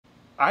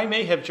I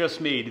may have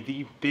just made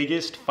the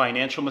biggest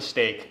financial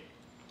mistake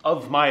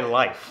of my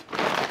life.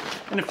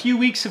 And a few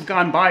weeks have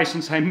gone by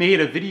since I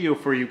made a video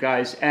for you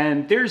guys,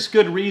 and there's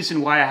good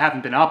reason why I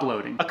haven't been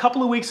uploading. A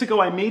couple of weeks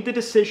ago, I made the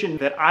decision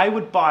that I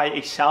would buy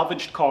a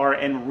salvaged car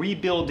and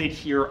rebuild it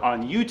here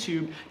on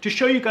YouTube to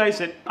show you guys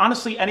that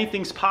honestly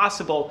anything's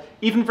possible,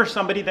 even for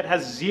somebody that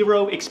has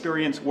zero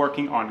experience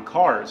working on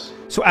cars.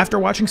 So after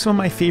watching some of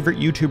my favorite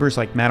YouTubers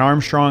like Mat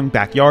Armstrong,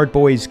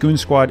 BackYardBoyz,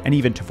 Goonzquad, and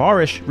even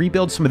Tavarish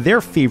rebuild some of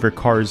their favorite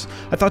cars,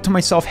 I thought to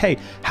myself, hey,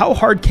 how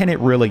hard can it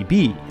really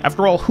be?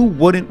 After all, who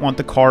wouldn't want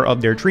the car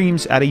of their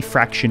dreams at a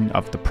fraction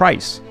of the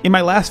price? In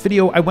my last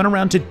video, I went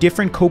around to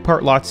different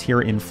Copart lots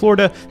here in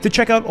Florida to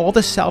check out all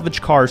the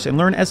salvage cars and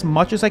learn as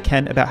much as I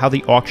can about how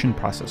the auction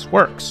process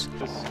works.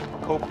 This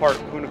Copart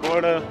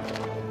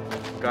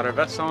Goonzquad, got our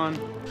vests on.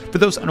 For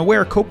those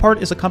unaware,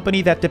 Copart is a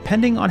company that,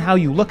 depending on how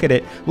you look at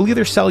it, will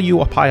either sell you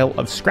a pile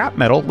of scrap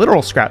metal,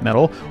 literal scrap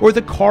metal, or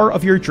the car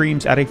of your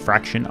dreams at a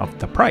fraction of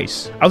the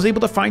price. I was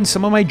able to find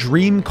some of my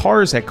dream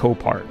cars at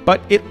Copart, but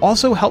it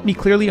also helped me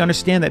clearly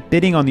understand that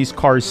bidding on these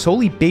cars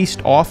solely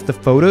based off the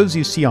photos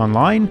you see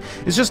online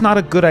is just not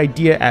a good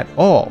idea at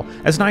all,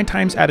 as 9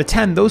 times out of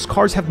 10, those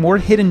cars have more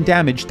hidden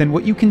damage than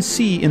what you can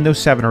see in those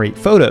 7 or 8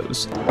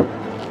 photos.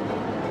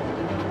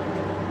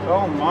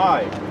 Oh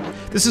my.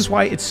 This is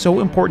why it's so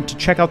important to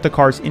check out the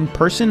cars in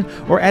person,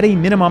 or at a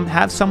minimum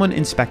have someone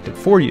inspect it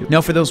for you.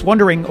 Now for those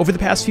wondering, over the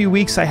past few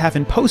weeks I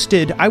haven't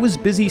posted, I was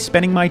busy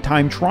spending my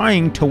time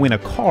trying to win a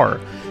car.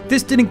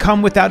 This didn't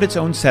come without its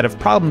own set of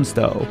problems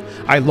though.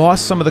 I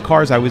lost some of the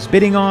cars I was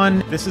bidding on.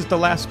 This is the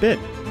last bid.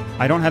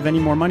 I don't have any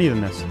more money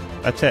than this.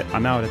 That's it,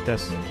 I'm out at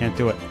this, can't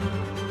do it.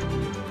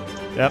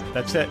 Yep,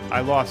 that's it, I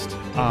lost.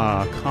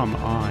 Ah, come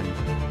on.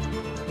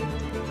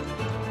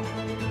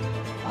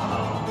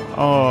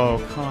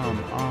 Oh,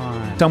 come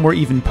on. Some were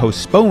even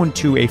postponed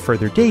to a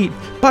further date,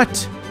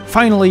 but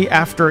finally,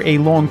 after a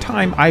long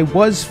time, I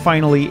was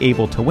finally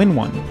able to win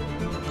one.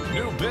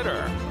 New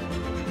bidder.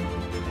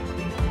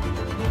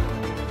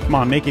 Come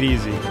on, make it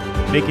easy.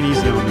 Make it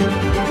easy on me.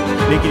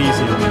 Make it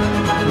easy on me.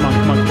 Come on,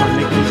 come on, come on,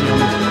 make it easy on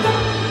me.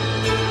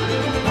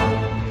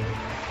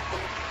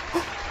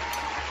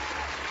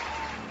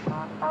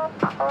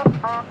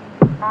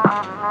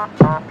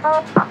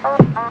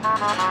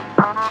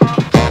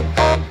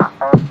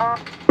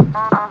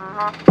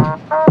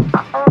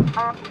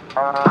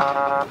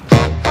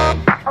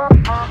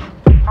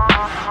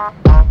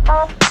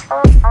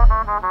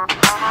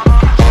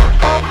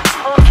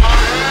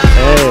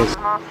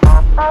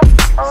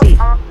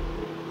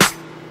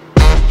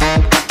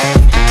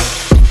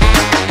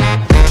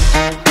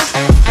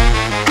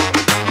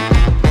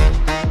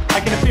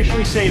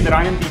 Say that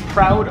I am the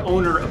proud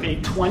owner of a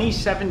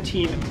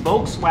 2017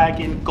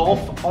 Volkswagen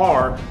Golf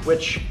R,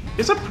 which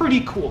is a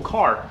pretty cool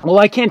car. Well,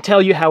 I can't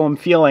tell you how I'm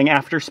feeling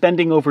after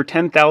spending over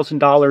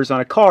 $10,000 on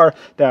a car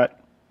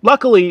that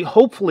luckily,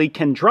 hopefully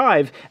can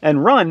drive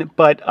and run,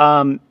 but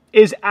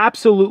is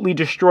absolutely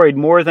destroyed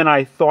more than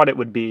I thought it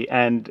would be,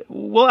 and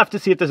we'll have to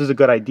see if this is a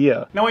good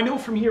idea. Now I know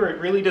from here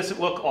it really doesn't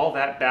look all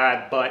that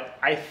bad, but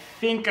I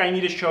think I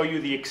need to show you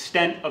the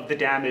extent of the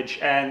damage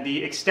and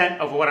the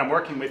extent of what I'm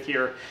working with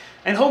here.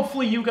 And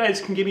hopefully you guys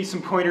can give me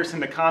some pointers in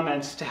the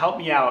comments to help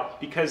me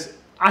out, because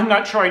I'm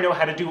not sure I know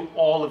how to do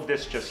all of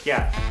this just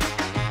yet.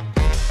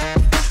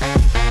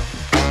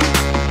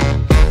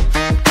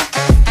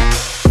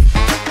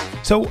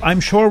 So I'm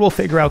sure we'll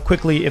figure out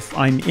quickly if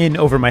I'm in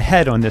over my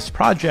head on this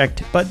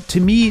project, but to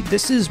me,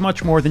 this is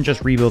much more than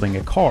just rebuilding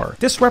a car.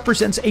 This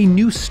represents a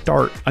new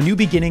start, a new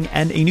beginning,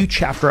 and a new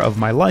chapter of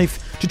my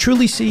life to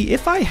truly see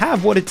if I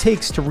have what it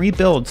takes to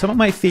rebuild some of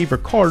my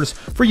favorite cars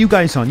for you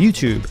guys on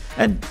YouTube,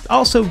 and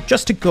also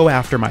just to go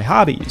after my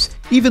hobbies,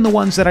 even the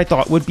ones that I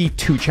thought would be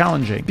too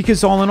challenging,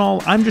 because all in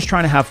all, I'm just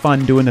trying to have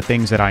fun doing the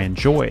things that I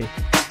enjoy.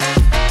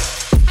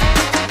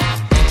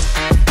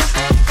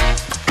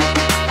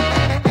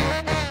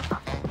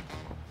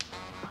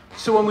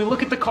 So when we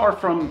look at the car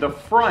from the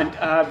front,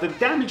 the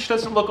damage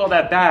doesn't look all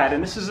that bad,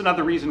 and this is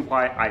another reason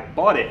why I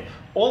bought it.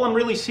 All I'm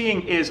really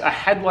seeing is a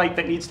headlight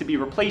that needs to be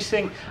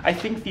replacing. I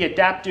think the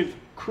adaptive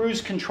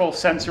cruise control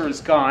sensor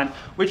is gone,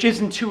 which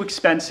isn't too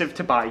expensive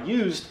to buy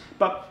used,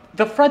 but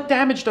the front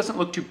damage doesn't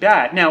look too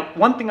bad. Now,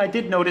 one thing I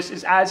did notice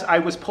is as I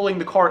was pulling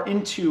the car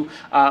into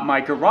my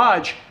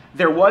garage,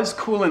 there was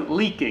coolant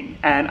leaking,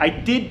 and I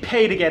did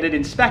pay to get it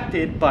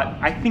inspected, but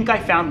I think I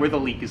found where the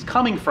leak is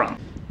coming from.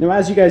 Now,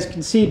 as you guys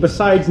can see,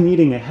 besides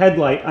needing a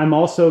headlight, I'm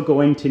also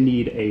going to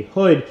need a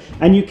hood.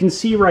 And you can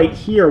see right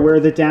here where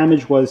the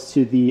damage was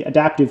to the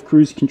adaptive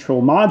cruise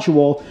control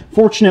module.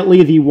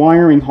 Fortunately, the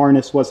wiring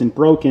harness wasn't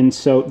broken,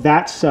 so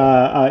that's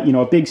you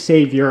know, a big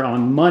savior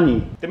on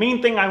money. The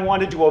main thing I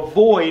wanted to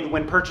avoid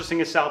when purchasing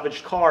a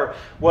salvaged car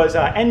was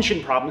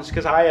engine problems,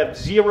 because I have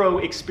zero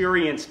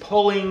experience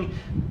pulling,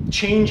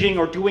 changing,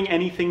 or doing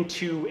anything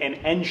to an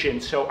engine.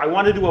 So I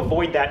wanted to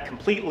avoid that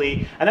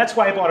completely, and that's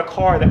why I bought a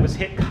car that was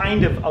hit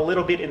kind of a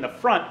little bit in the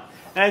front.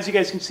 And as you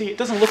guys can see, it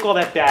doesn't look all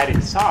that bad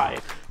inside.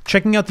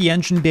 Checking out the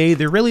engine bay,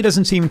 there really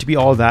doesn't seem to be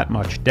all that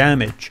much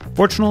damage.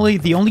 Fortunately,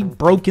 the only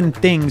broken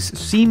things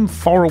seem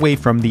far away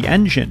from the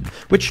engine,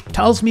 which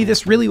tells me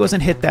this really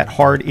wasn't hit that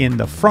hard in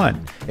the front.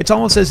 It's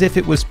almost as if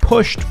it was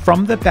pushed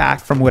from the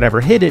back from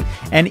whatever hit it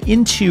and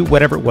into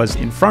whatever was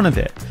in front of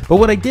it. But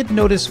what I did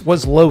notice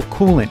was low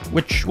coolant,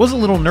 which was a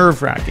little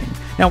nerve-wracking.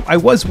 Now, I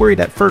was worried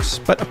at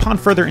first, but upon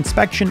further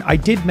inspection, I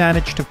did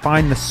manage to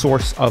find the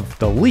source of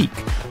the leak.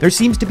 There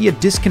seems to be a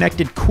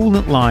disconnected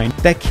coolant line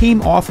that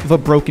came off of a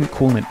broken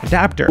coolant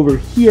adapter. Over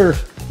here,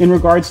 in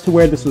regards to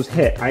where this was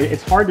hit,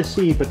 it's hard to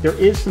see, but there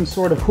is some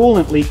sort of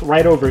coolant leak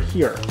right over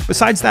here.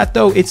 Besides that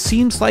though, it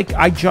seems like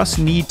I just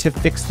need to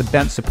fix the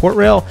bent support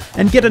rail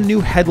and get a new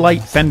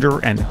headlight,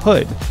 fender, and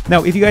hood.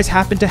 Now, if you guys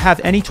happen to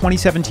have any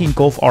 2017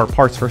 Golf R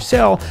parts for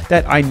sale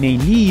that I may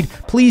need,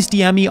 please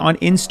DM me on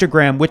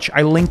Instagram, which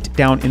I linked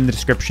down in the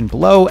description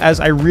below, as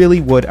I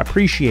really would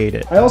appreciate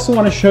it. I also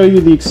want to show you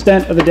the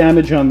extent of the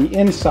damage on the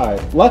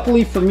inside.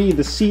 Luckily for me,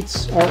 the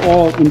seats are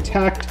all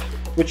intact,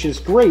 which is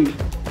great,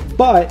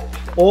 but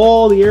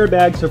all the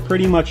airbags are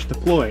pretty much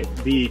deployed.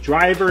 The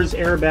driver's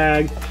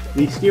airbag,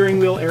 the steering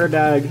wheel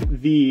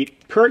airbag, the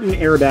curtain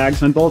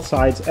airbags on both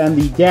sides, and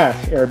the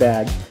dash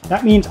airbag.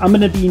 That means I'm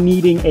going to be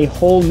needing a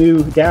whole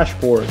new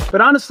dashboard.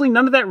 But honestly,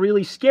 none of that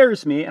really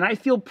scares me, and I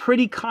feel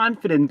pretty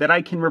confident that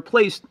I can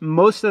replace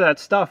most of that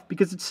stuff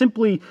because it's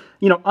simply,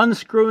 you know,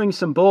 unscrewing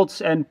some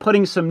bolts and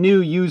putting some new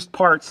used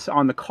parts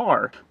on the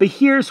car. But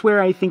here's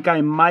where I think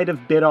I might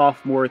have bit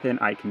off more than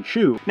I can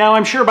chew. Now,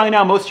 I'm sure by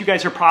now most of you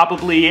guys are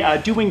probably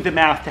doing the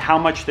math to how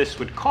much this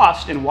would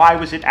cost and why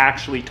was it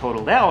actually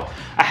totaled out.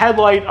 A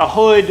headlight, a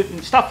hood,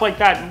 and stuff like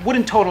that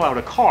wouldn't total out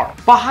a car.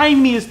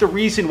 Behind me is the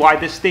reason why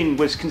this thing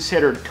was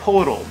considered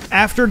totaled.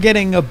 After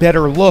getting a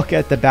better look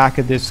at the back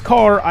of this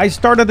car, I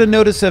started to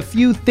notice a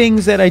few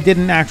things that I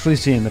didn't actually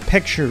see in the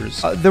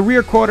pictures. The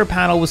rear quarter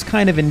panel was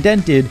kind of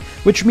indented,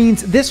 which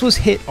means this was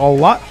hit a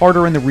lot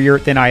harder in the rear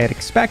than I had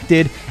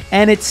expected,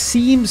 and it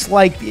seems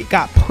like it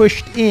got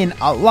pushed in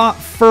a lot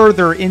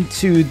further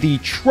into the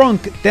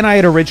trunk than I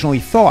had originally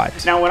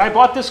thought. Now, when I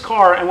bought this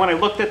car and when I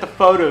looked at the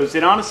photos,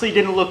 it honestly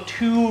didn't look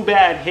too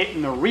bad hit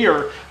in the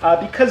rear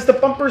because the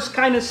bumper's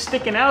kind of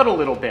sticking out a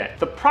little bit.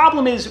 The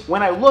problem is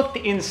when I looked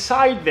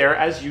inside there,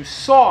 as you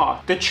saw,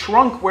 the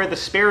trunk where the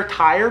spare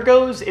tire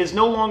goes is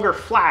no longer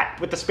flat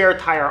with the spare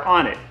tire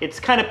on it. It's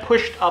kind of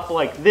pushed up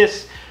like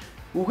this,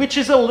 which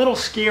is a little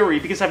scary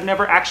because I've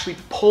never actually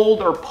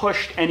pulled or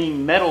pushed any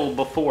metal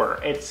before.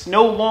 It's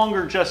no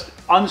longer just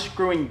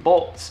unscrewing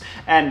bolts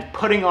and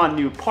putting on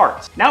new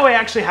parts. Now I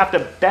actually have to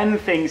bend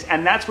things,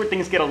 and that's where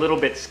things get a little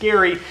bit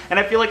scary, and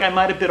I feel like I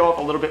might have bit off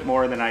a little bit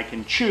more than I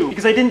can chew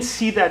because I didn't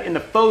see that in the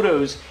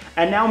photos,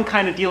 and now I'm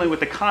kind of dealing with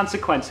the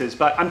consequences.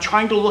 But I'm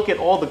trying to look at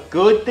all the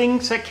good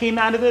things that came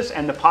out of this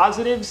and the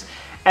positives,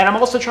 and I'm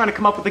also trying to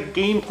come up with a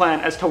game plan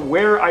as to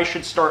where I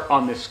should start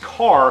on this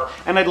car.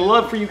 And I'd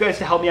love for you guys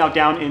to help me out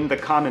down in the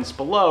comments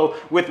below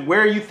with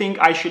where you think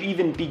I should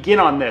even begin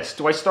on this.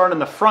 Do I start on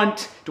the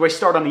front? Do I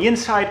start on the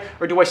inside?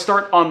 Or do I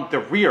start on the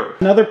rear?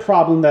 Another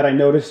problem that I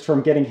noticed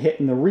from getting hit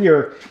in the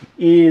rear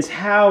is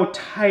how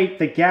tight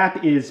the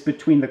gap is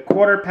between the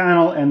quarter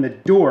panel and the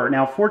door.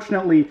 Now,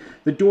 fortunately,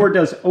 the door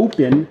does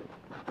open.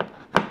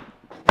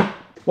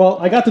 Well,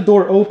 I got the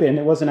door open.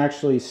 It wasn't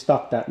actually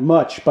stuck that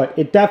much, but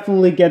it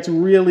definitely gets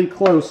really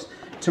close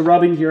to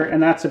rubbing here,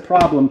 and that's a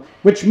problem.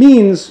 Which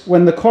means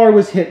when the car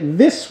was hit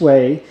this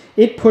way,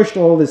 it pushed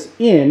all this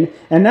in,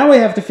 and now I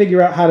have to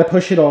figure out how to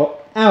push it all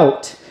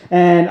out.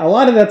 And a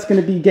lot of that's going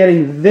to be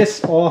getting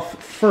this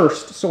off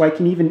first so I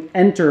can even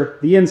enter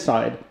the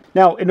inside.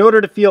 Now, in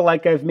order to feel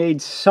like I've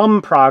made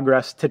some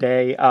progress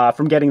today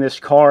from getting this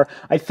car,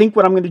 I think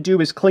what I'm going to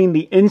do is clean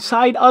the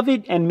inside of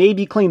it and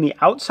maybe clean the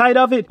outside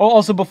of it. Oh,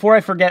 also, before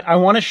I forget, I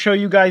want to show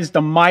you guys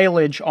the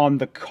mileage on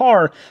the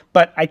car,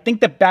 but I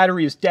think the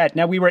battery is dead.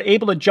 Now, we were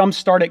able to jump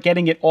start it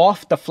getting it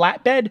off the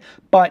flatbed,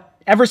 but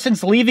ever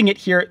since leaving it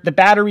here, the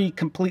battery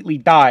completely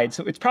died.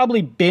 So it's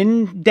probably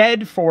been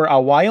dead for a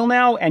while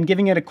now, and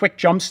giving it a quick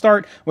jump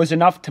start was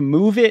enough to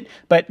move it.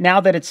 But now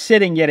that it's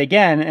sitting yet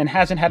again and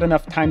hasn't had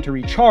enough time to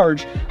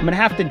recharge, I'm gonna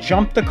have to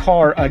jump the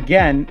car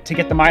again to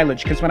get the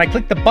mileage, because when I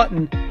click the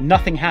button,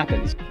 nothing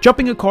happens.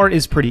 Jumping a car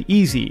is pretty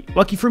easy.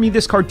 Lucky for me,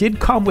 this car did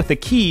come with a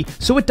key,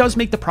 so it does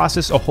make the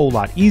process a whole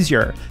lot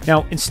easier.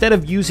 Now, instead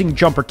of using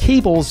jumper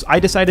cables,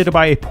 I decided to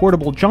buy a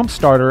portable jump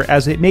starter,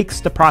 as it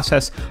makes the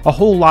process a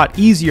whole lot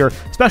easier,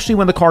 especially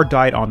when the car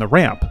died on the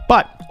ramp.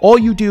 But all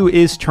you do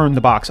is turn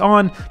the box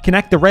on,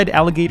 connect the red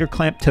alligator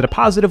clamp to the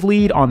positive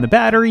lead on the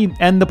battery,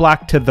 and the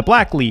black to the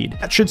black lead.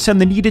 That should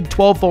send the needed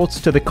 12 volts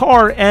to the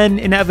car and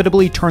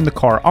inevitably turn the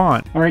car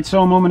on. All right,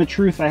 so a moment of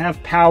truth. I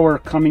have power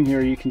coming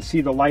here. You can see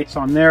the lights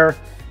on there,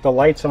 the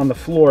lights on the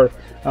floor.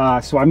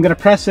 So I'm gonna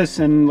press this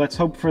and let's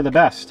hope for the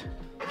best.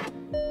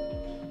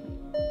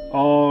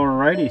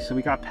 Alrighty, so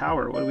we got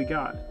power. What do we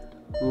got?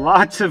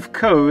 Lots of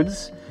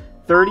codes.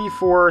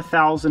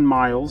 34,000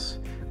 miles.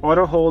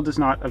 Auto hold is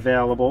not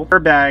available.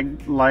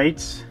 Airbag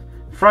lights.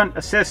 Front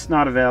assist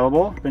not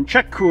available. Then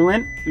check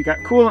coolant. We got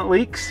coolant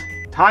leaks.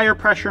 Tire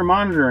pressure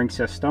monitoring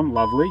system.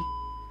 Lovely.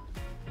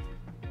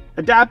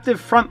 adaptive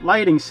front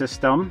lighting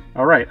system.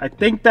 All right, I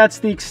think that's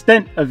the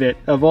extent of it,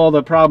 of all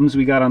the problems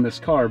we got on this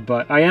car,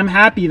 but I am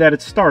happy that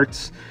it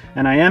starts,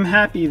 and I am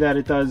happy that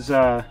it does,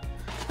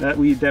 that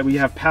we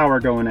have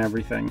power going and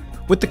everything.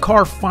 With the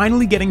car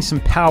finally getting some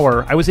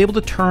power, I was able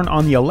to turn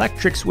on the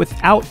electrics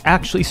without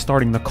actually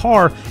starting the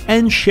car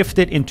and shift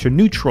it into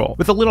neutral.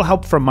 With a little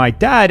help from my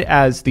dad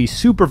as the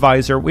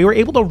supervisor, we were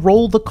able to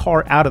roll the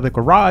car out of the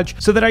garage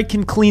so that I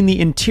can clean the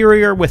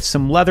interior with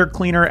some leather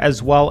cleaner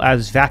as well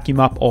as vacuum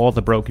up all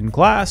the broken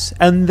glass,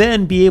 and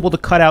then be able to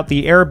cut out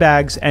the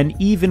airbags and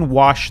even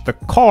wash the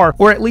car,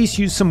 or at least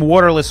use some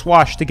waterless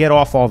wash to get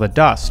off all the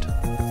dust.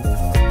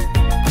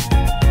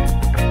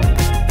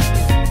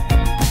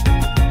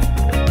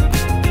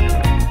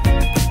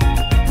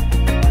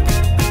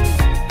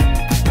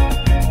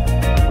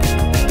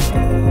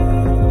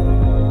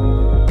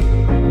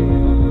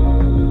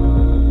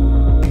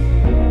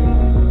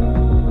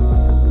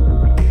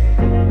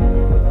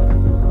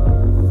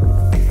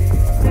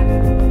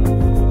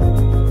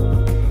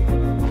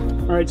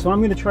 So I'm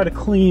going to try to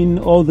clean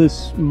all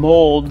this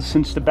mold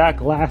since the back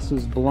glass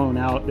is blown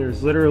out.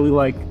 There's literally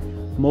like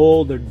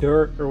mold or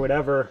dirt or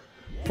whatever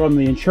from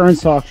the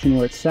insurance auction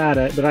where it sat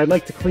at, but I'd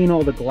like to clean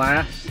all the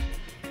glass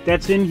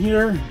that's in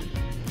here,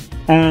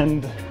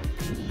 and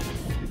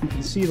you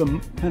can see the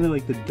kind of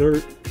like the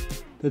dirt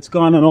that's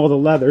gone on all the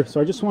leather.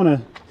 So I just want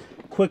to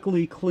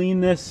quickly clean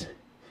this,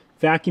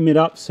 vacuum it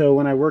up so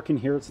when I work in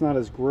here it's not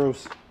as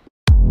gross.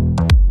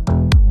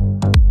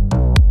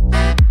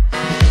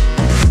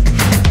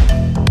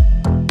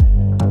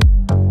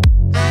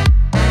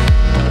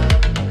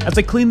 As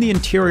I cleaned the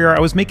interior,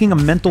 I was making a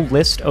mental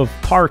list of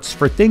parts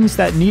for things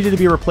that needed to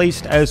be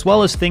replaced as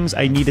well as things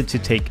I needed to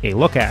take a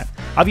look at.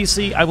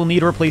 Obviously, I will need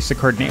to replace the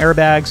curtain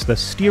airbags, the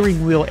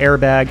steering wheel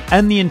airbag,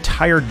 and the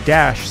entire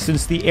dash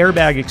since the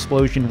airbag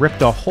explosion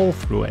ripped a hole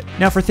through it.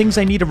 Now for things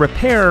I need to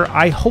repair,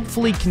 I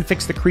hopefully can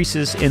fix the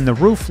creases in the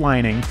roof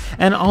lining,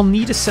 and I'll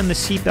need to send the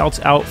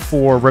seatbelts out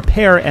for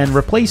repair and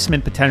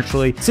replacement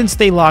potentially since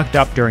they locked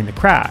up during the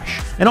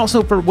crash. And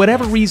also, for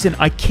whatever reason,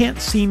 I can't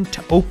seem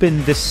to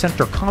open this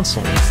center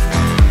console.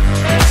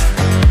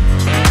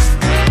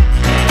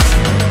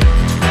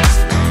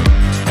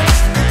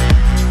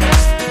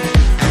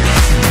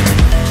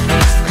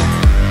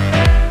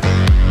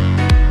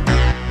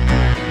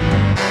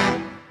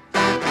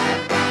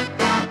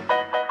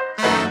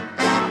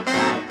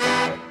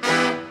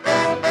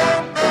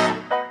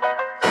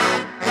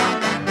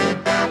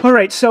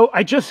 Alright, so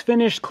I just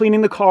finished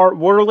cleaning the car,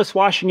 waterless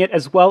washing it,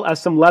 as well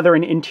as some leather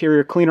and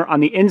interior cleaner on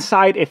the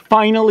inside. It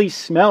finally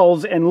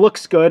smells and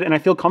looks good, and I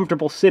feel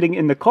comfortable sitting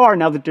in the car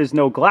now that there's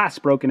no glass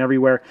broken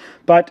everywhere.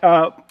 But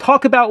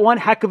talk about one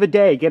heck of a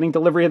day getting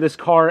delivery of this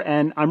car,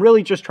 and I'm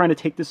really just trying to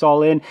take this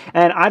all in,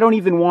 and I don't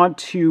even want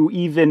to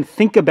even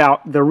think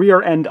about the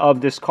rear end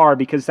of this car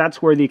because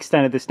that's where the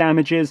extent of this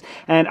damage is,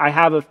 and I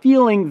have a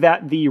feeling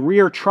that the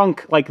rear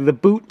trunk, like the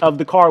boot of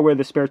the car where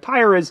the spare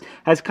tire is,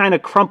 has kind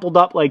of crumpled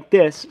up like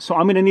this. So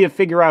I'm going to need to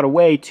figure out a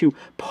way to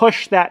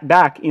push that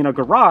back in a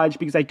garage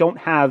because I don't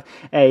have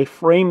a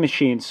frame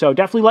machine. So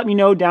definitely let me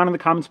know down in the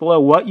comments below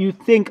what you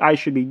think I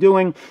should be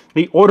doing,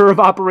 the order of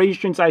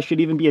operations I should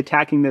even be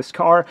attacking this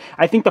car.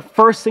 I think the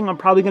first thing I'm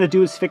probably going to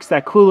do is fix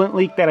that coolant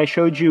leak that I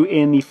showed you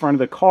in the front of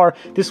the car.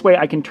 This way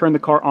I can turn the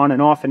car on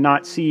and off and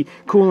not see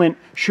coolant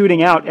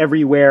shooting out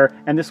everywhere,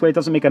 and this way it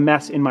doesn't make a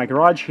mess in my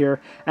garage here.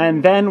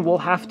 And then we'll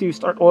have to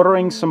start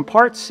ordering some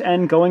parts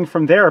and going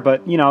from there.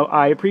 But you know,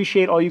 I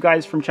appreciate all you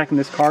guys from checking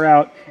this car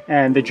out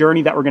and the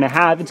journey that we're going to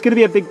have. It's going to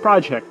be a big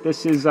project.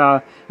 This is,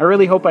 I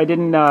really hope I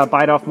didn't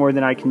bite off more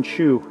than I can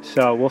chew,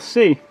 so we'll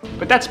see.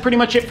 But that's pretty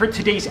much it for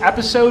today's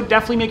episode.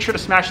 Definitely make sure to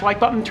smash the like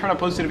button, turn on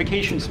post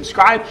notifications,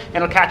 subscribe,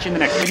 and I'll catch you in the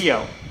next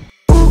video.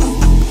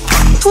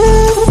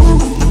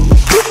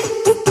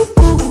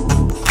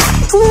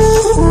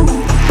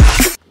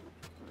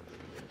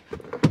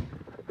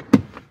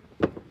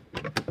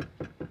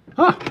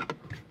 Huh.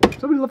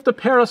 Somebody left a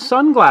pair of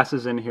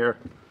sunglasses in here.